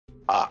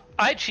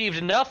I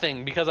achieved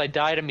nothing because I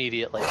died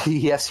immediately.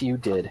 Yes, you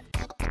did.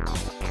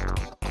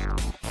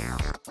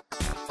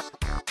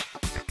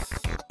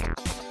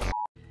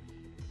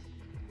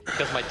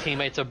 Because my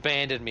teammates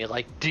abandoned me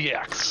like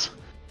DX.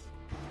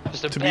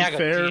 Just a To be bag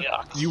fair, of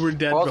DX. you were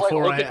dead Well,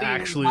 before look I at the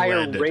actually entire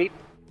landed. raid-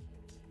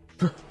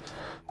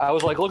 I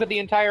was like, look at the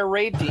entire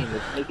raid team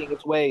that's making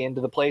its way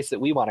into the place that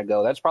we want to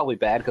go. That's probably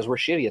bad because we're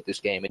shitty at this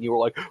game. And you were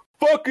like,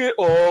 fuck it,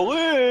 all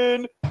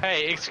in!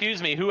 Hey,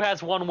 excuse me, who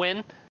has one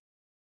win?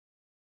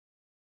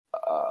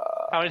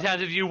 How many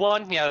times have you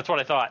won? Yeah, that's what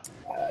I thought.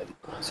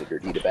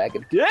 Considered eat a bag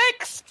of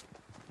dicks!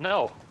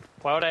 No.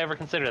 Why would I ever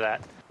consider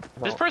that?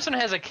 No. This person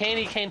has a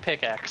candy cane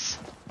pickaxe.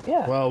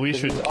 Yeah. Well, we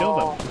should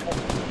kill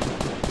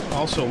them.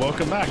 Also,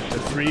 welcome back to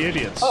 3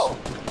 Idiots. Oh,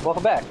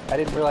 welcome back. I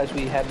didn't realize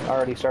we hadn't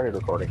already started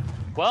recording.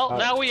 Well,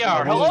 now we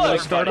are. well, Hello,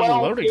 let's start everybody.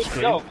 on the loading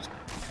screen.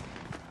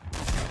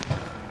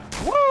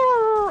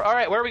 Woo! All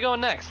right, where are we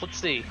going next? Let's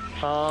see.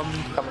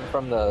 Coming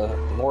from the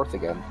north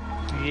again.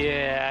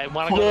 Yeah, I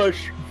want to go.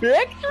 Flush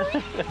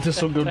Factory?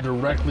 This will go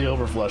directly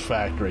over Flush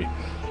Factory.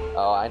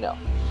 Oh, I know.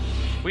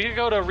 We could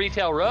go to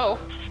Retail Row,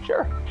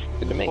 Sure.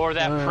 Good to me. or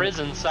that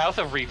prison south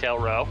of Retail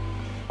Row.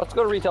 Let's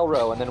go to Retail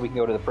Row, and then we can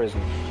go to the prison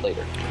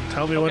later.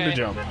 Tell me when to Okay.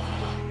 jump.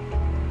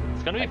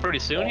 It's gonna be pretty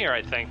soon here,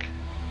 I think.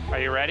 Are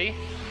you ready?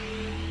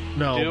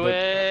 No, Do but...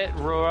 it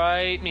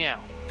right meow.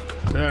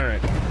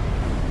 Alright. I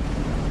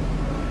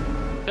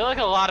feel like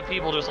a lot of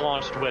people just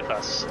launched with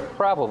us.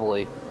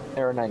 Probably.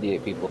 There are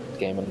 98 people in this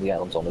game, and the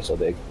island's only so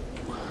big.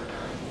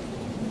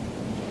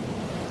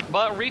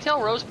 But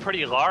Retail Row's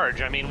pretty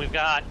large. I mean, we've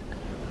got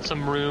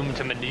some room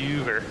to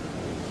maneuver.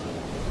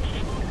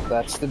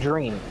 That's the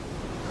dream.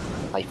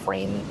 My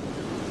friend.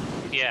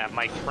 Yeah,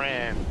 my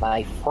friend.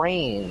 My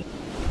friend.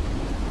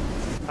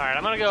 Alright,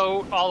 I'm gonna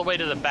go all the way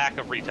to the back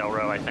of Retail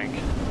Row, I think.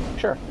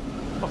 Sure.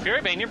 Well,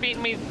 Furybane, you're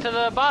beating me to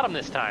the bottom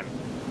this time.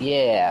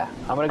 Yeah.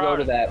 I'm gonna go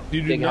to that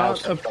You do big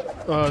not...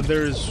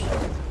 house.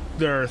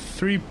 There are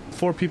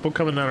 4 people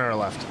coming on our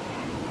left.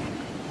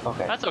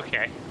 Okay. That's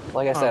okay.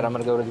 Like I said, I'm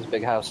gonna go to this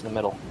big house in the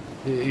middle.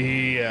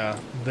 Yeah,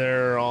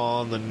 they're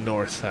on the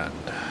north end.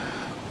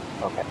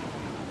 Okay.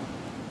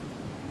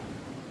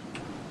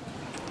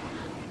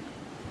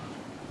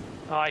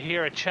 Oh, I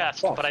hear a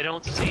chest, but I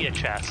don't see a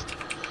chest.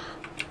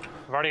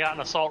 I've already got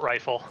an assault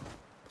rifle.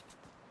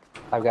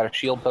 I've got a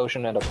shield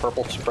potion and a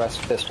purple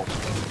suppressed pistol.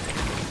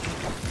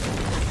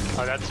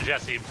 Oh, that's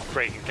Jesse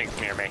breaking things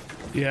near me.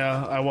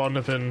 Yeah, I wound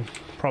up in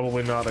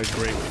probably not a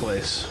great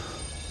place.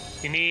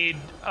 You need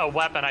a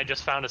weapon. I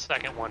just found a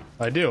second one.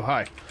 I do,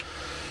 hi.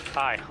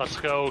 Hi, let's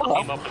go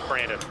team up with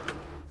Brandon.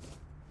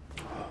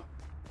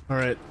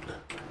 Alright.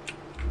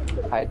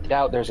 I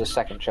doubt there's a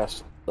second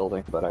chest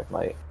building, but I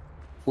might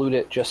loot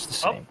it just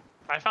the Oh, same.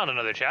 I found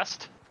another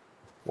chest.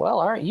 Well,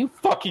 aren't you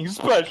fucking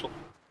special?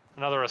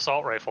 Another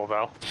assault rifle,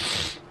 though.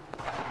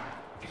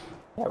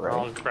 Yeah, I'll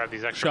right. grab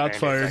these extra Shots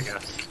band-aids, fired. I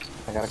guess.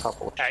 I got a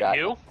couple of At shots.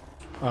 you?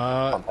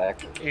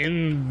 Compact.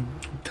 In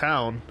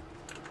town.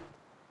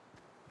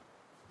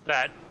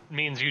 That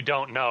means you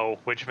don't know,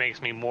 which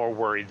makes me more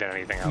worried than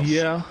anything else.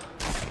 Yeah.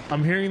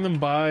 I'm hearing them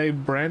by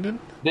Brandon.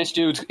 This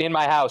dude's in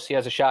my house. He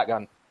has a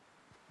shotgun.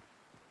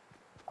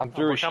 I'm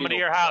through We're his coming to shield,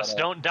 your house. but,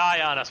 Don't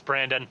die on us,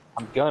 Brandon.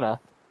 I'm gonna.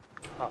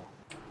 Oh.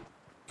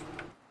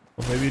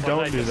 Well, maybe What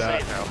don't did I do just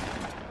that. say,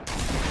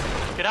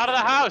 though? Get out of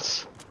the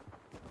house!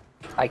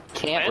 I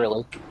can't When?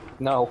 really.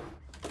 No.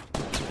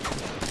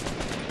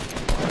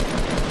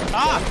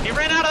 Ah! He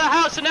ran out of the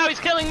house and now he's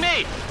killing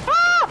me!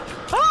 Ah!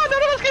 Ah!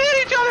 None of us can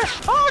hit each other!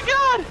 Oh,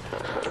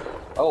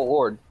 God! Oh,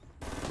 Lord.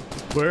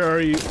 Where are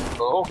you?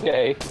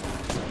 Okay.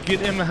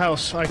 Get in the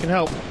house. I can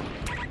help.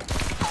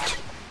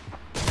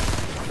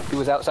 He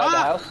was outside the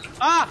house?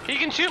 Ah! He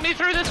can shoot me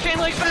through this chain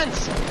link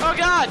fence! Oh,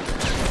 God!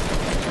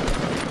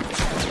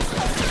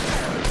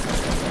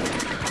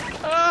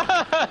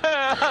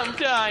 I'm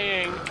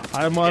dying.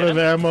 I'm out of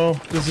ammo.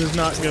 This is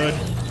not good.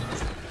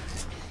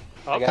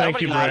 Oh,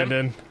 Thank you, somebody got him.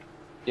 Brandon.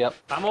 Yep.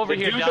 I'm over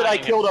The here dude dying. that I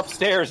killed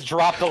upstairs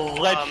dropped a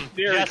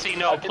legendary... Jesse,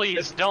 no,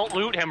 please, don't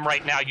loot him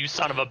right now, you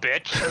son of a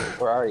bitch.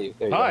 Where are you?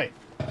 There you Hi.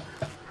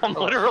 I'm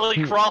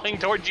literally crawling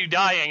towards you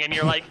dying, and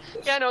you're like,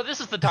 yeah, no, this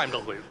is the time to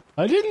loot.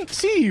 I didn't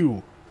see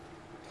you.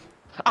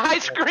 I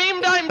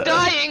screamed I'm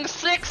dying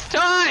 6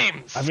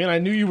 times! I mean, I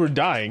knew you were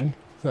dying.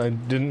 I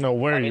didn't know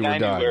where you were I knew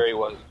dying. where he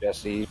was,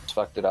 Jesse. You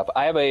fucked it up.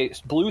 I have a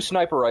blue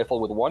sniper rifle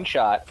with 1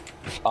 shot,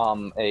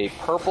 a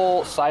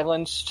purple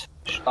silenced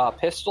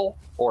pistol,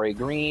 or a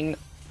green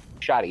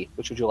shotty.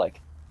 Which would you like?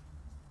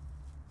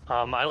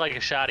 I like a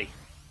shotty.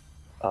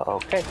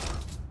 Okay.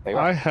 There you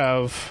are. I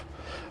have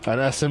an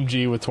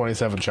SMG with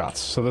 27 shots,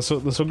 so this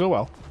will go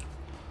well.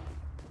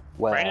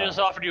 Well, Brandon just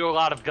offered you a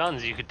lot of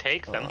guns, you could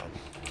take them.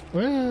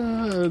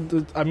 Well,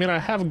 I mean, I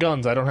have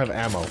guns. I don't have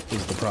ammo.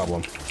 Is the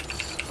problem?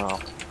 oh.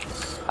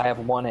 I have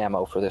 1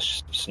 ammo for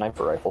this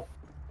sniper rifle.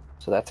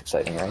 So that's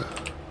exciting, right?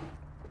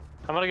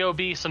 I'm gonna go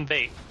be some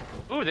bait.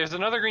 Ooh, there's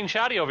another green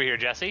shotty over here,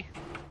 Jesse.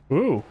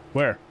 Ooh,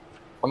 where?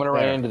 I'm gonna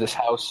run There. into this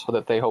house so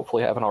that they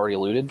hopefully haven't already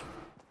looted.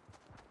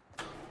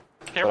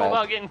 Careful But I-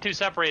 about getting too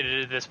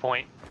separated at this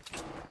point.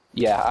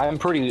 Yeah, I'm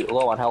pretty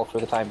low on health for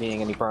the time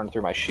being, and he burned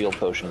through my shield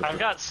potion. I've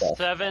got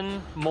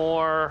 7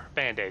 more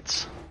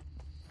band-aids.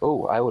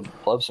 Oh, I would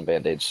love some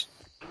band-aids.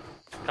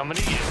 Coming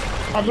to you.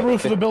 On the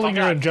roof of the building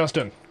you're in,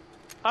 Justin.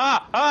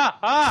 Well,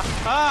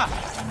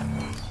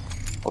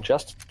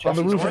 just On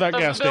the roof of that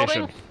North gas of the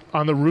building? station.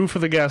 On the roof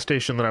of the gas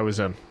station that I was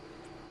in.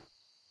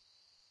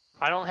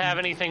 I don't have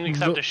anything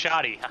except a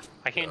shotty.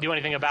 I can't do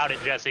anything about it,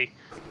 Jesse.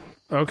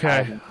 I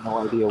Okay. have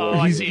no idea where Oh,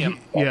 I he's. see him.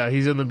 Yeah,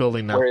 he's in the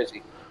building now. Where is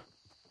he?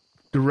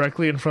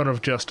 Directly in front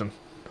of Justin.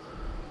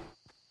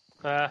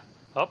 Oh,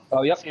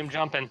 yep. See him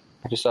jumping.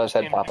 I just saw his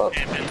head pop up.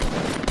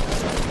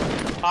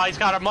 Oh, he's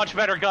got a much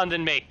better gun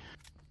than me.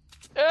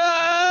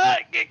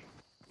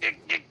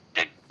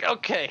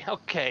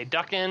 Okay,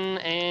 ducking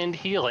and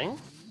healing.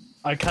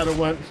 I kind of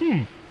went,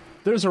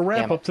 there's a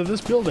ramp Damn it. up to this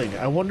building.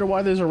 I wonder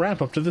why there's a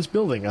ramp up to this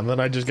building. And then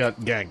I just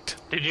got ganked.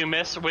 Did you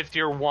miss with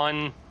your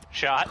 1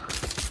 shot?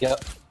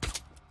 Yep.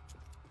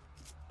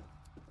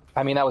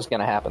 I mean, that was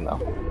gonna happen, though.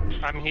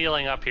 I'm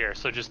healing up here,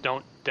 so just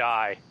don't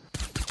die.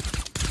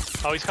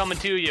 Oh, he's coming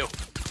to you.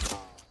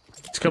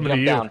 He's coming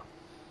to Jump you. down.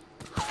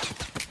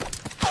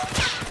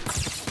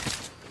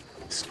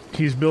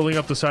 He's building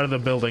up the side of the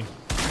building.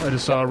 I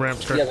just saw a ramp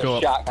He start has to go a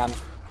up. shotgun.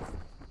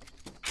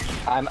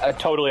 I'm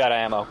totally out of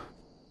ammo.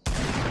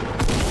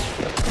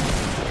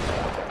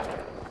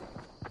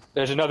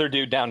 There's another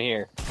dude down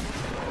here.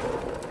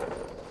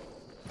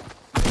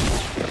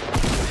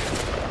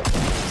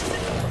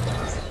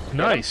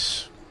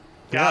 Nice.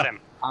 Got Yeah. him.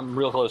 I'm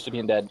real close to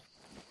being dead.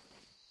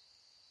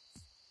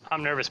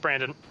 I'm nervous,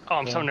 Brandon. Oh,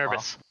 I'm so Yeah.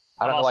 nervous.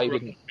 I don't I'm know why also you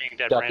didn't being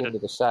dead, duck Brandon. into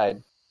the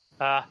side.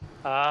 Okay.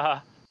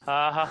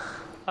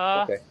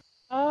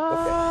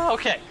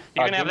 Okay.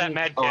 You can have that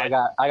med Oh, kit.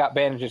 I got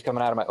bandages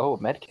coming out of my. Oh,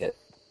 med kit.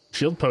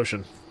 Shield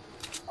potion.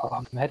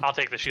 Oh, med. I'll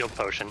take the shield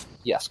potion.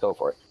 Yes, go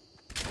for it.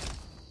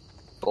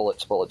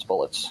 Bullets, bullets,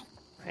 bullets.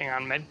 Hang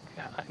on, I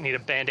need a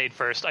band-aid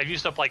first. I've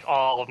used up like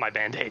all of my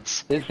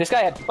band-aids. This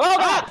guy had. Oh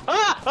god!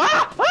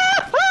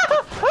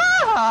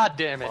 Ah,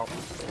 damn it.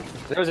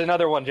 There was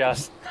another one,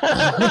 Jess.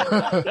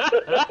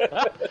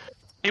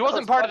 He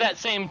wasn't part of that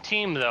same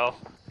team though.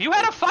 You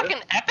had a fucking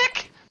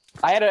epic?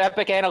 I had an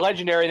epic and a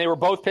legendary, and they were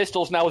both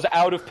pistols, and I was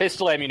out of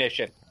pistol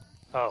ammunition.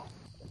 Oh.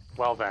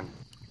 Well then.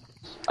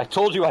 I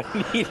told you I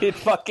needed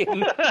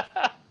fucking.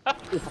 Well,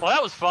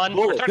 that was fun.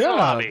 Bullets. Return to the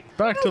lobby. Yeah,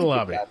 back to the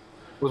lobby. It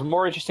was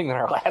more interesting than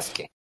our last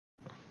game.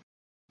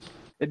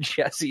 And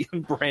Jesse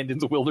and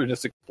Brandon's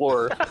Wilderness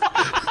Explorer.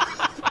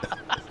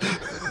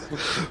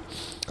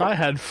 I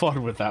had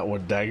fun with that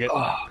one, dang it.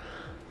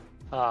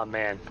 Oh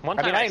man. One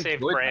I time mean, I I saved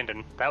enjoyed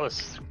Brandon. That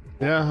was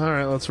Yeah,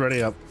 alright, let's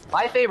ready up.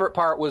 My favorite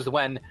part was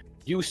when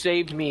you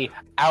saved me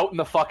out in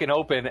the fucking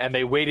open, and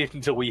they waited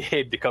until we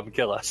hid to come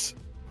kill us.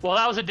 well,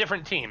 that was a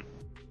different team.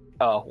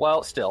 Oh,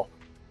 well, still.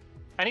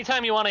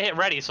 Anytime you want to hit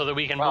ready so that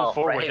we can Oh, move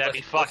forward, right, that'd be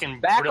let's fucking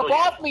back brilliant.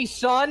 up off me,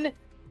 son!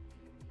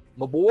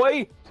 My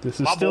boy! This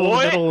is My still in boy.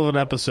 the middle of an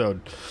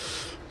episode.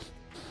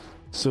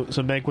 So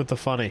make with the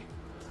funny.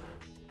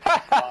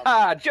 Ha ha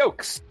ha!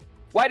 Jokes!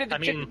 Why did the I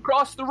mean- chicken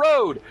cross the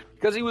road?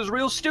 Because he was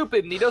real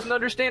stupid and he doesn't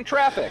understand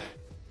traffic.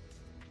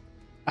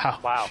 Ow.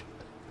 Wow.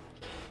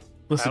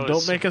 Listen, That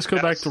was- don't make us go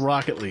that back was- to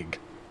Rocket League.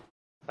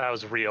 That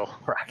was real.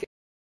 Rocket.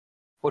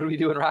 What do we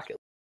do in Rocket?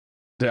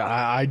 Yeah,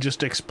 I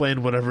just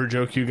explained whatever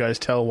joke you guys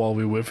tell while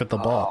we whiff at the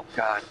ball.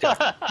 Oh,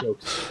 God.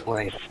 Jokes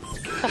explain.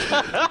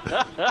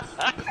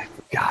 I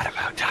forgot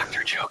about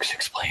Dr. Jokes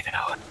explain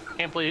out.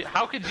 Can't believe.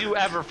 How could you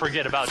ever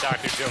forget about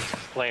Dr. Jones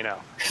Plano?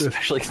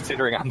 Especially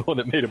considering I'm the one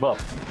that made him up.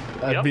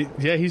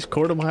 Yeah, he's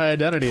core to my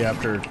identity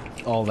after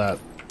all that.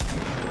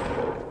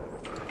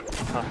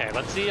 Okay,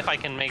 let's see if I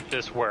can make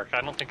this work.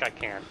 I don't think I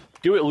can.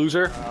 Do it,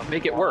 loser.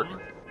 Make it work.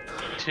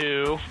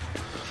 2,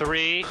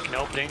 3.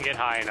 Nope, didn't get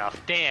high enough.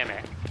 Damn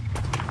it.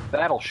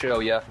 That'll show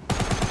ya.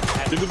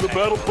 That's Into the insane.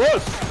 battle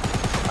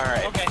bus!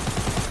 Alright. Okay.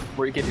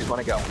 Where you kiddies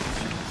want to go?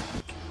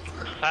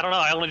 I don't know.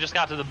 I only just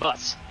got to the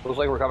bus. Looks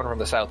like we're coming from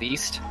the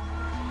southeast.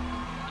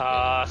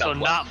 So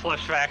not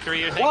Flush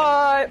Factory, you're thinking?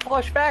 What?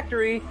 Flush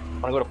Factory?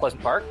 Want to go to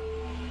Pleasant Park?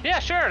 Yeah,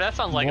 sure. That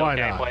sounds like Why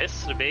okay not?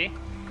 place to be.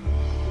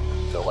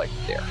 So, like,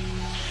 there.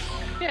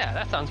 Yeah,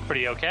 that sounds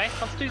pretty okay.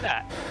 Let's do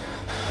that.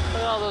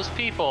 Look at all those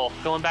people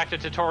going back to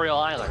Tutorial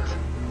Island.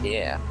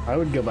 Yeah. I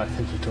would go back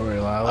to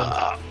Tutorial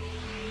Island.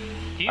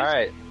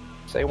 Alright.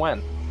 Say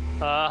when.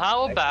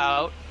 How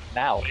about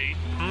Now.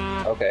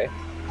 Okay.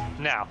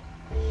 now?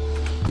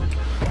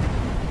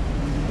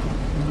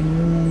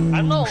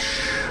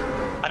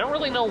 I don't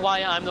really know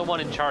why I'm the one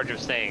in charge of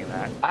saying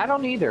that. I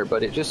don't either,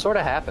 but it just sort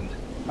of happened.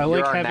 I like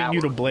You're our having now.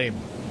 you to blame.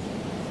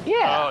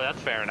 Yeah. Oh, that's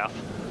fair enough.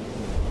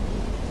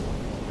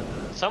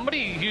 Somebody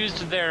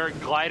used their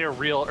glider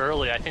real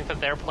early. I think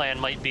that their plan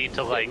might be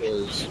to, like, It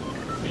was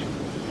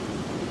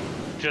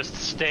just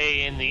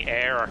stay in the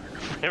air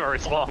for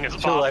as long as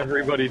until possible.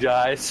 everybody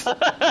dies.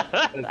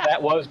 That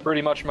was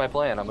pretty much my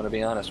plan, I'm going to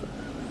be honest with you.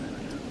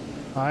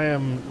 I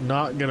am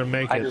not gonna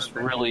make I it. just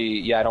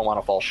really, I don't want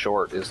to fall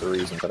short is the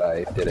reason that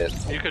I did it.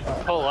 You could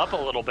pull up a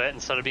little bit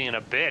instead of being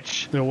a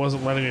bitch. It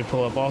wasn't letting me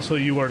pull up. Also,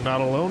 you are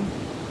not alone.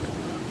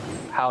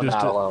 How Just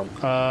not a- alone?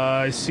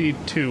 I see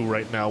 2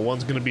 right now.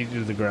 One's gonna beat you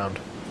to the ground.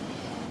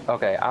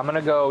 Okay, I'm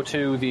gonna go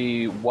to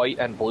the white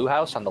and blue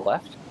house on the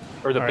left,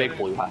 or the All big right.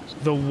 blue house.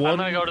 The I'm one,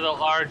 gonna go to the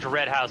large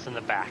red house in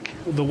the back.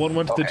 the one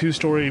went to the Okay.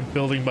 2-story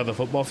building by the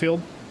football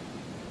field.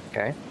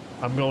 Okay.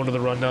 I'm going to the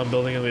rundown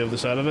building on the other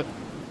side of it.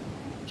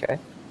 Okay.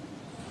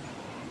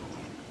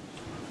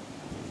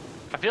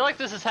 I feel like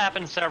this has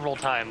happened several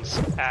times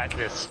at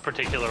this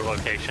particular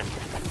location.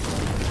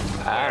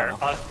 I Where,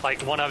 don't know.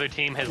 like, one other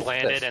team has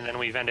landed and then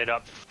we've ended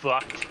up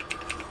fucked.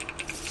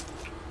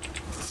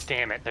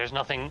 Damn it, there's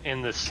nothing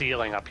in the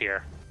ceiling up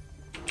here.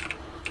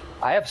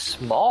 I have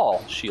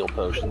small shield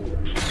potions.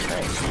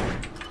 Strange.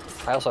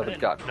 I also have a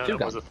gun. No, 2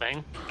 that was guns. a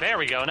thing. There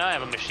we go, now I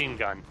have a machine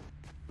gun.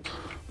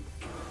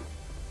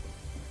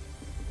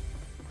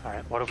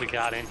 Alright, what have we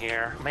got in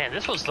here? Man,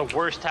 this was the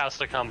worst house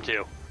to come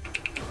to.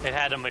 It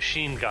had a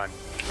machine gun.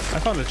 I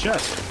found a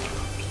chest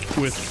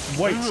with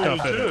white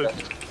stuff in it.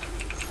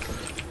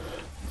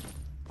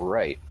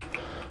 Right.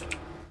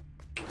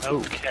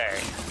 Okay.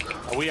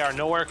 We are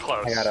nowhere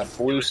close. I got a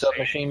blue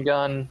submachine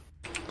gun.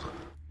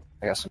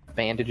 I got some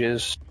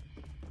bandages,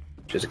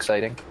 which is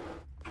exciting.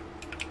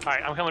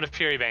 Alright, I'm coming to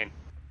Fury Bane.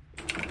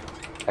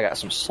 I got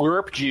some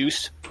slurp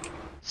juice.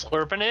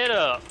 Slurping it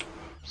up.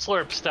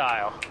 Slurp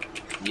style.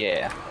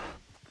 Yeah.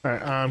 All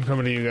right, I'm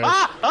coming to you guys.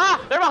 Ah!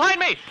 Ah! They're behind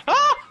me!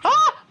 Ah!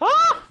 Ah!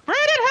 Ah!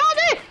 Brandon, help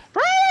me!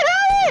 Brandon,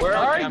 help me! Where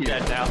are I'm you?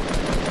 dead now.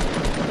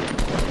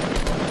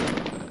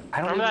 I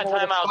don't Remember even that know where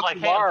time the I was fuck like,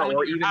 you hey, I'm are, coming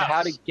or to your even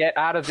how to house. get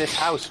out of this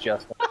house,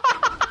 Justin.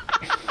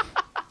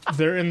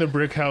 They're in the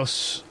brick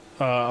house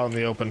on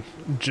the open,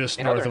 just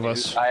In north other of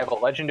news, us. I have a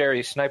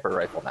legendary sniper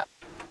rifle now.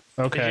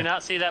 Did Okay. you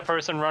not see that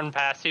person run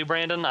past you,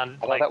 Brandon, on I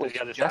thought like that was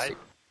the other Jesse. side?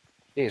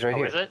 Yeah, he's right Oh,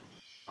 here. is it?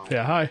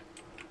 Yeah. Hi.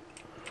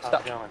 How's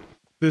it going?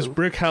 This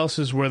brick house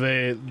is where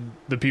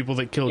the people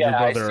that killed Yeah, your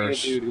I brother.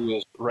 see a dude who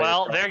is right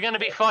Well, across. they're gonna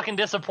be fucking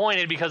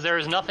disappointed because there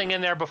was nothing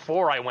in there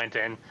before I went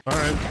in. All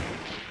right.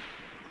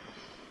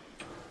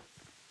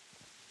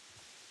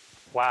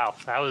 Wow,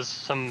 that was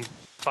some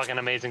fucking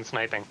amazing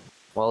sniping.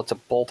 Well, it's a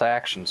bolt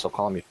action, so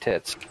call him your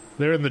tits.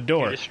 They're in the You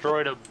door.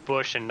 destroyed a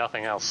bush and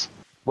nothing else.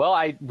 Well,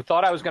 I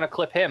thought I was going to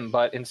clip him,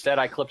 but instead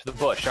I clipped the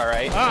bush,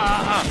 alright?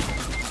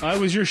 I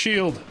was your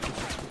shield.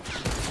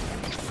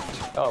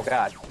 Oh,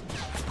 God.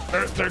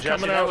 They're Jesse,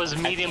 coming that out. was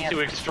medium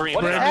to extreme.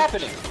 What is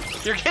happening?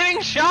 You're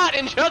getting shot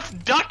and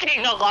just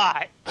ducking a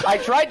lot! I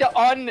tried to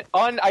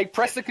I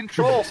pressed the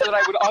control so that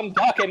I would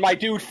unduck, and my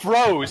dude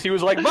froze. He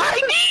was like,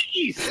 my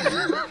knees!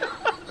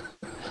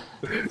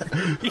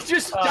 He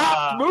just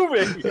stopped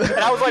moving. And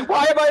I was like,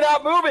 why am I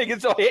not moving?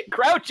 And so I hit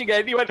crouch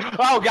again, and he went,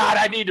 oh, God,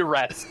 I need to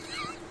rest.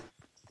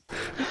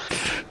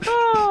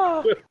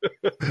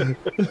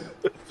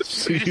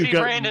 So Did you see,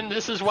 got, Brandon?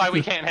 This is why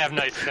we can't have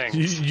nice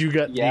things. You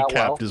got Yeah, decapped,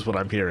 well. is what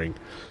I'm hearing.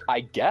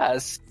 I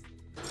guess.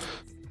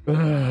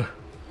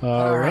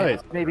 All right.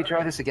 Maybe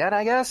try this again,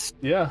 I guess?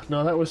 Yeah.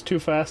 No, that was too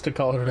fast to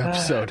call it an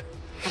episode.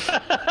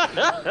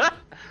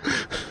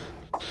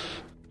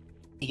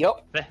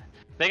 Yep.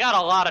 They got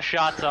a lot of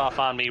shots off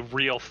on me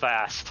real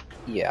fast.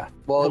 Yeah.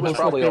 Well, it was Almost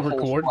probably like a they were whole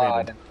coordinated.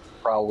 squad. And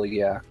probably,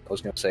 yeah. I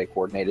was going to say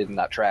coordinated and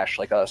not trash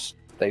like us.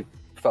 They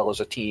fell as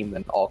a team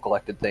and all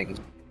collected things.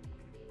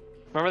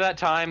 Remember that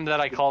time that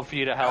I called for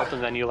you to help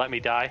and then you let me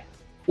die?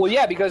 Well,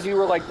 yeah, because you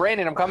were like,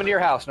 Brandon, I'm coming to your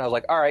house. And I was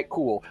like, all right,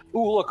 cool.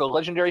 Ooh, look, a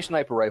legendary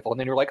sniper rifle. And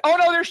then you were like, oh,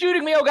 no, they're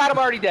shooting me. Oh, God, I'm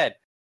already dead.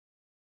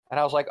 And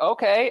I was like,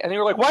 okay. And then you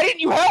were like, why didn't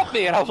you help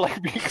me? And I was like,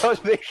 because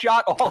they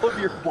shot all of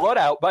your blood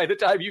out by the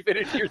time you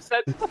finished your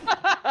sentence.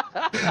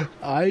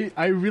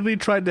 I really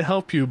tried to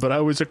help you, but I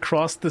was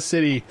across the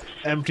city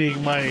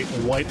emptying my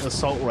white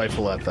assault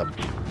rifle at them.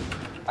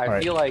 I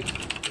right. feel like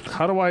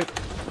How do I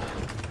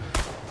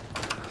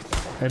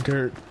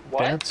enter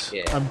What? dance?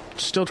 Yeah. I'm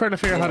still trying to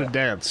figure out how to Yeah.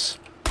 dance.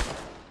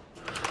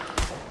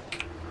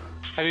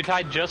 Have you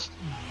tried just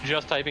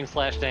typing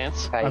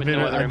 /dance? I with mean,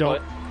 no other I don't.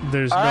 input?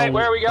 There's All no. right,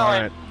 where are we going?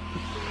 All right.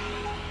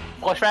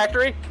 Flush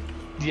Factory?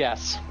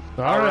 Yes.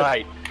 All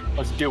right,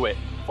 let's do it.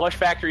 Flush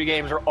Factory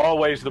games are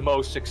always the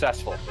most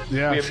successful.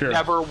 Yeah, we have sure.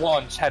 never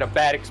once had a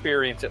bad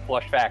experience at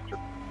Flush Factory.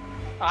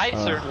 I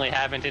certainly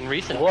haven't in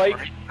recent Like,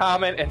 memory.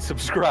 comment, and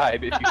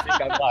subscribe if you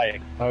think I'm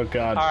lying. Oh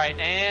God. All right,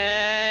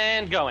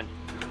 and going.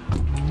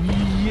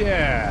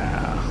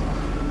 Yeah.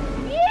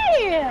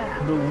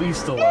 Yeah. The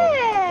least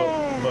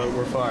alone, but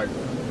we're fine.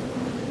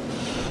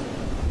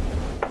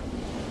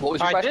 What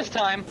was All your right, question? this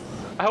time,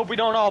 I hope we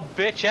don't all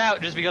bitch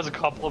out just because a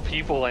couple of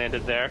people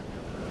landed there.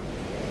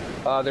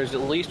 There's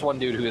at least one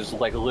dude who is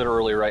like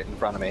literally right in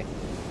front of me.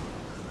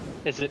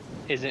 Is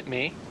it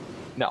me?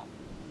 No.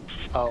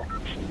 Oh.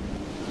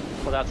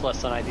 Well, that's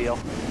less than ideal.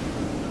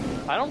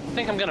 I don't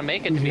think I'm gonna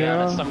make it, to be Yeah.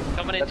 honest. I'm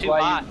coming in That's too why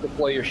hot. you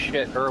deploy your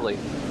shit early.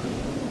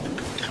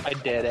 I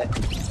did it.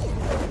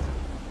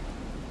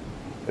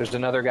 There's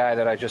another guy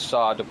that I just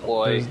saw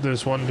deploy.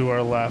 There's one to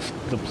our left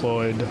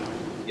deployed.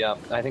 Yeah,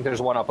 I think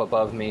there's one up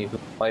above me who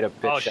might have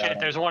bitched Oh out shit, on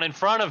there's one in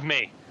front of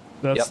me.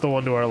 That's Yep. the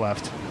one to our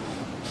left.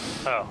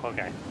 Oh,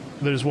 okay.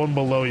 There's one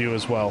below you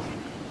as well.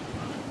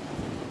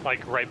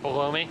 Like right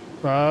below me?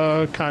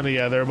 Kinda,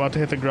 yeah. They're about to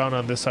hit the ground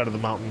on this side of the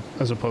mountain,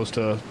 as opposed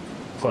to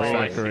Flush Oh,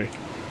 I Factory.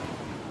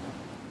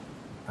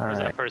 All Where's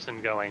right. that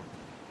person going?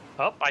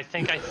 Oh, I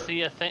think I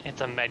see a thing.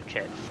 It's a med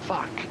kit.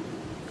 Fuck.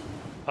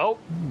 Oh,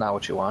 Not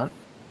what you want.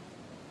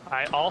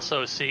 I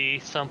also see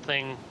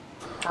something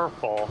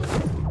purple,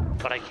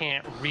 but I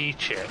can't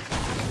reach it.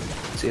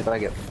 See if I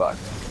get fucked.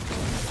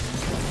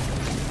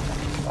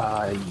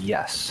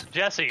 Yes.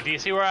 Jesse, do you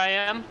see where I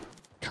am?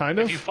 Kind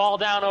If you of? fall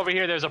down over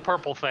here, there's a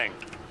purple thing.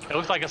 It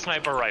looks like a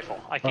sniper rifle.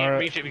 I can't Alright.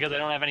 reach it because I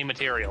don't have any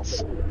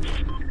materials.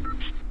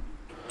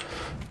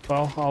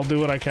 Well, I'll do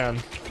what I can.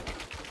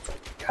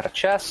 Got a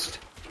chest.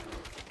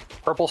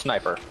 Purple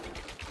sniper.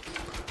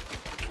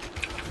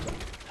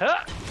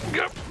 Huh?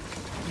 Gah!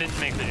 Didn't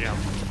make the jump.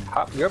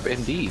 Yep,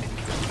 indeed.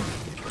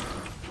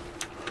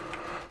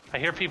 I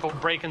hear people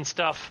breaking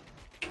stuff.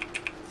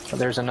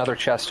 There's another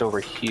chest over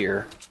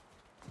here.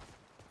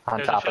 On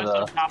There's top a of chest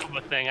the. on top of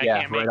a thing. I Yeah,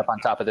 can't right make. up on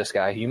top of this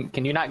guy.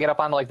 Can you not get up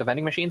on like the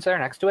vending machines there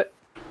next to it?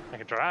 I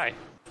could try.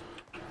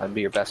 That'd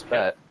be your best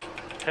bet.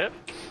 Hip.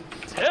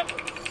 Hip.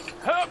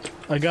 Hip.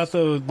 I got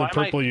the Why am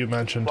I- purple you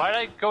mentioned. Why'd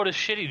I go to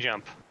shitty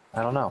jump?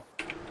 I don't know.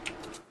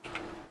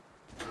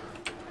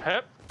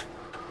 Hip.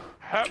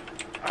 Hip.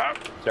 Hip.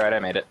 It's alright, I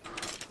made it.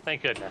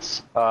 Thank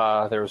goodness.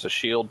 There was a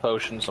shield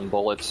potion, some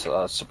bullets,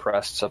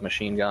 suppressed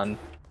submachine gun.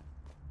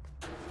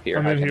 Here,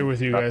 I'm I in can here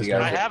with you drop guys, I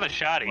guys. have a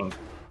shotty.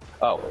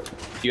 Oh,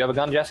 do you have a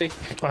gun, Jesse?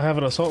 I have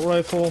an assault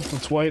rifle,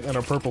 it's white, and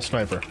a purple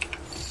sniper.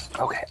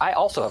 Okay, I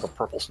also have a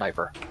purple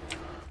sniper.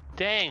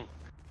 Dang.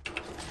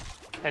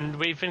 And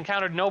we've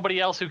encountered nobody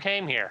else who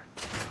came here.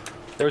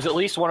 There was at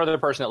least one other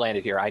person that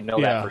landed here. I know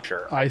Yeah, that for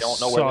sure. I don't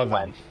know saw where they them.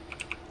 went.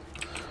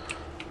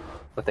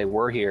 But they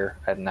were here,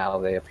 and now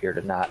they appear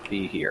to not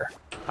be here.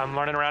 I'm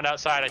running around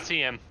outside. I see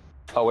him.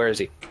 Oh, where is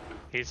he?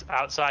 He's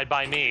outside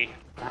by me.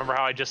 Remember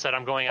how I just said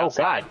I'm going Oh,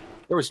 outside? God.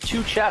 There was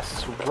 2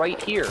 chests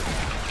right here.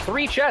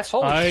 3 chests,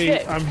 holy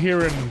shit! I'm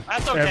hearing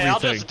That's okay. everything. I'll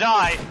just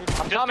die. I'm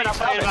Just coming, be I'm excited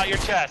coming. about your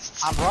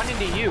chests. I'm running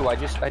to you.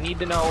 I need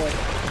to know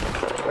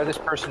where this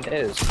person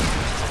is.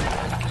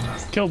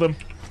 Killed him.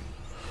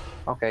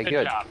 Okay, Good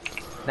good. job.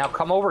 Now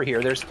come over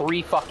here. There's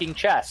 3 fucking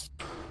chests.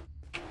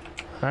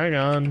 Hang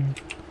on.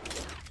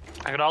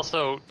 I could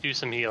also use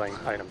some healing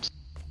items.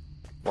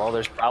 Well,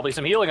 there's probably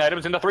some healing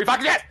items in the 3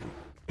 fucking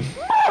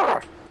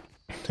chests!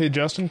 Hey,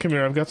 Justin, come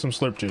here. I've got some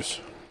slurp juice.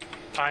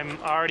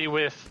 I'm already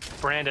with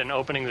Brandon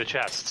opening the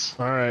chests,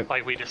 All right.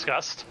 like we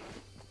discussed.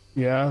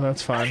 Yeah,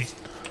 that's fine.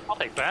 I'll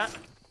take that.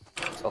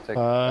 I'll take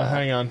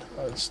Hang on.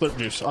 Slurp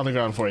juice on the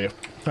ground for you.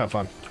 Have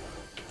fun.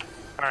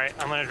 All right,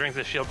 I'm gonna drink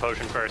the shield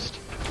potion first.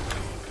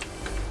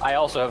 I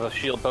also have a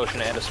shield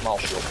potion and a small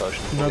shield potion.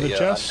 for Another the,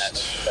 chest.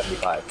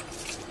 75.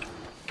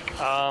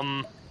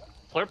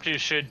 Slurp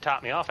juice should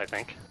top me off, I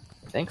think.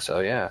 I think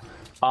so, yeah.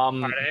 All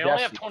right, I only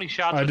yes. have 20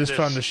 shots. I with just this.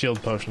 found a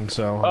shield potion,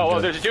 so. I'm Oh, well,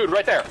 good. there's a dude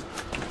right there.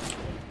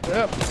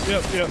 Yep.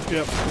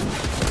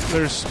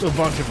 There's a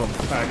bunch of them,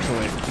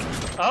 actually.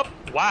 Oh,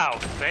 wow.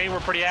 They were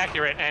pretty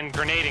accurate and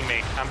grenading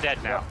me. I'm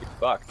dead now.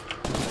 Fuck.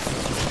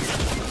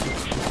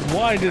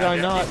 Why did I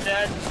not? He's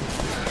dead.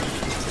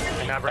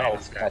 And now Oh,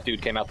 Brandon's dead. that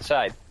dude came out the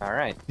side. All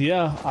right.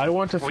 Yeah, I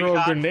went to We throw a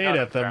got grenade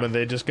another at them, round. and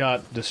they just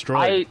got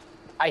destroyed.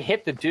 I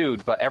hit the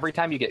dude, but every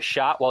time you get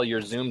shot while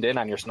you're zoomed in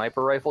on your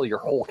sniper rifle, your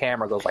whole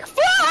camera goes like,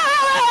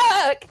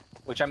 fuck!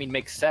 Which, I mean,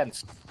 makes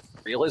sense.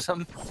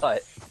 Realism,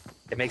 but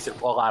it makes it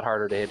a lot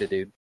harder to hit a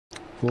dude.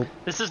 Cool.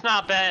 This has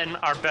not been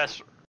our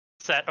best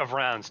set of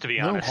rounds, to be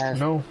honest.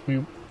 No,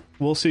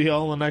 we'll see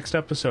y'all in the next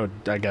episode,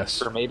 I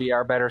guess. Or maybe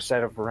our better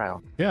set of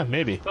round. Yeah,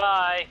 maybe.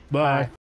 Bye. Bye.